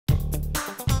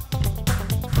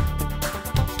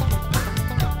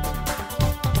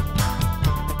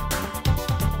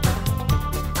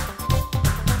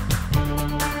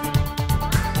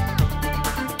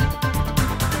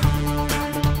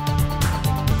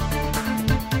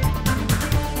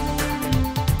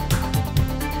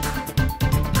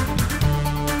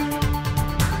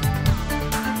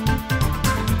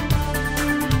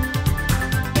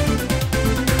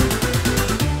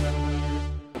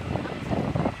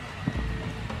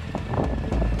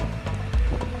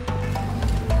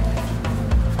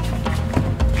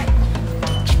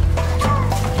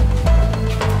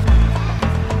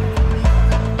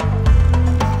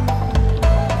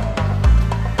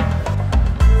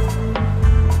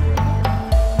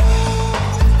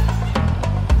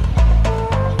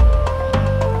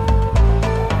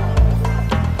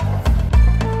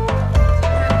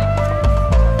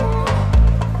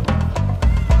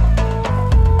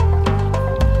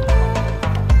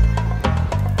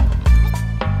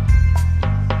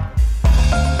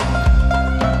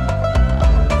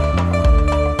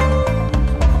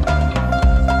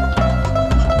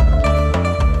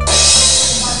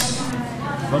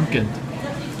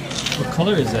What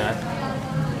color is that?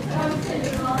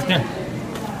 Right there.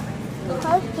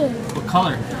 Pumpkin. What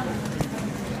color?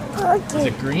 Pumpkin. Is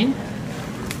it green?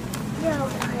 No,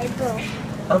 purple.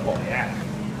 Purple, yeah.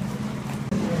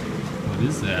 What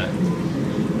is that?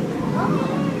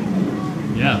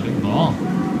 Yeah, big ball.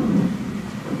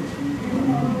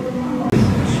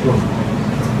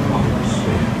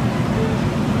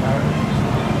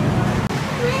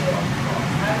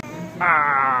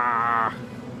 Ah!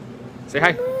 Say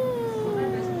hi.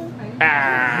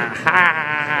 Ah!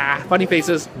 Ha! Funny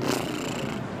faces.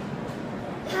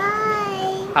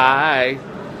 Hi. Hi.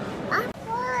 I'm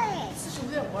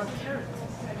bored.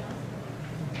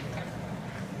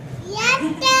 Yes,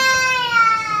 Dad.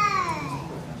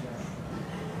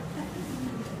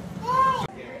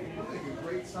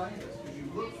 Great scientist because you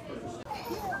look first.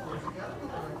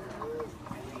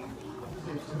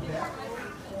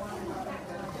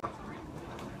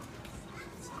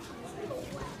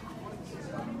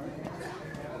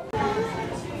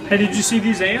 Hey, did you see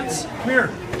these ants? Come here.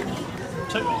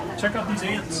 Check out these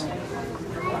ants.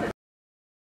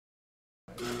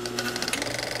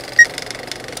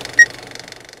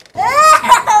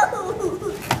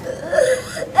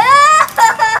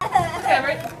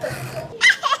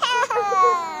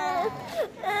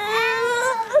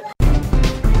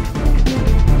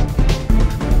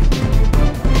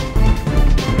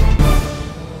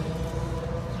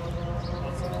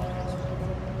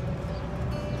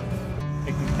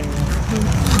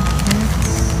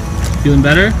 Feeling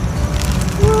better?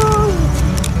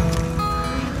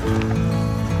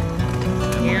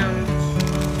 Yum.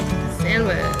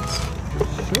 Sandwich.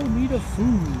 Show me the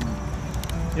food.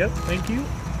 Yep, thank you.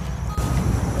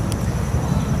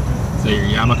 Is that your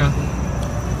yarmulke?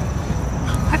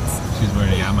 What? She's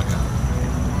wearing a yarmulke.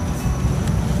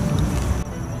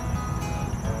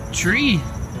 Tree.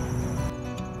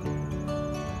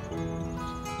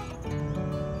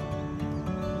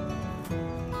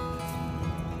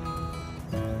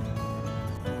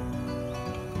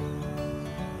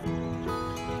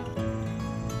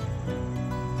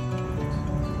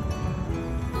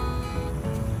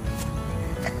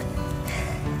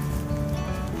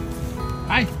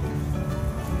 Hi.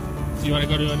 Do you want to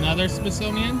go to another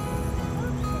Smithsonian?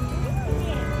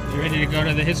 You ready to go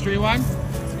to the history one?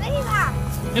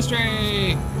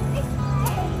 History!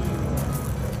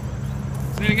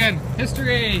 Say it again.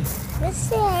 History!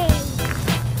 Listen.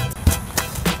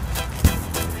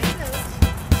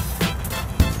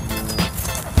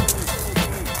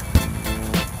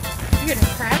 You're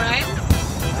gonna cry, right?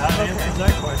 That answers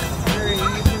that question. Or you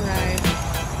can ride.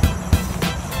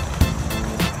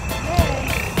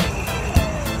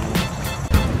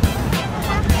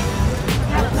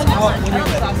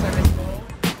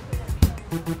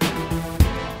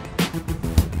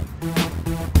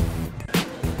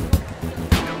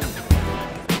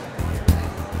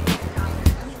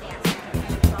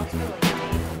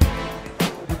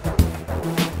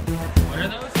 What are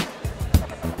those?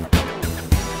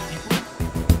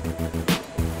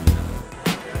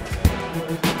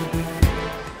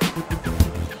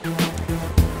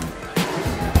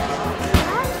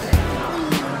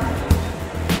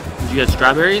 Did you get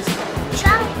strawberries?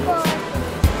 Chocolate.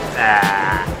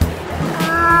 Ah.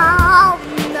 Oh,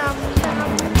 nom, nom.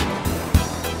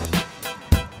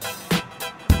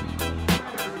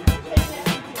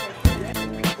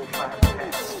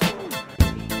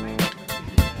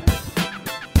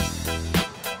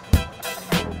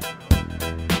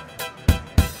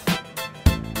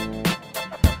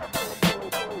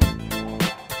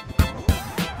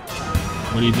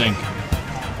 What do you think?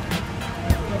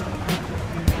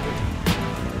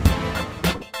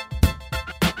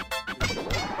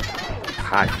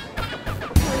 Hi.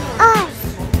 Oh,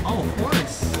 of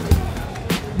course.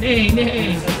 Nay,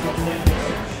 nay.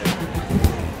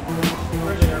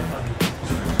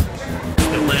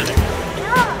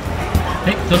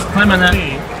 Hey, let's climb on that.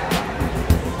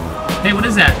 Hey, what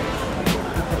is that?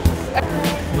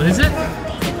 What is it?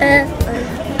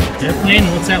 Airplane?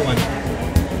 What's that one?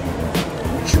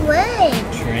 Train.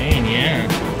 Train, yeah.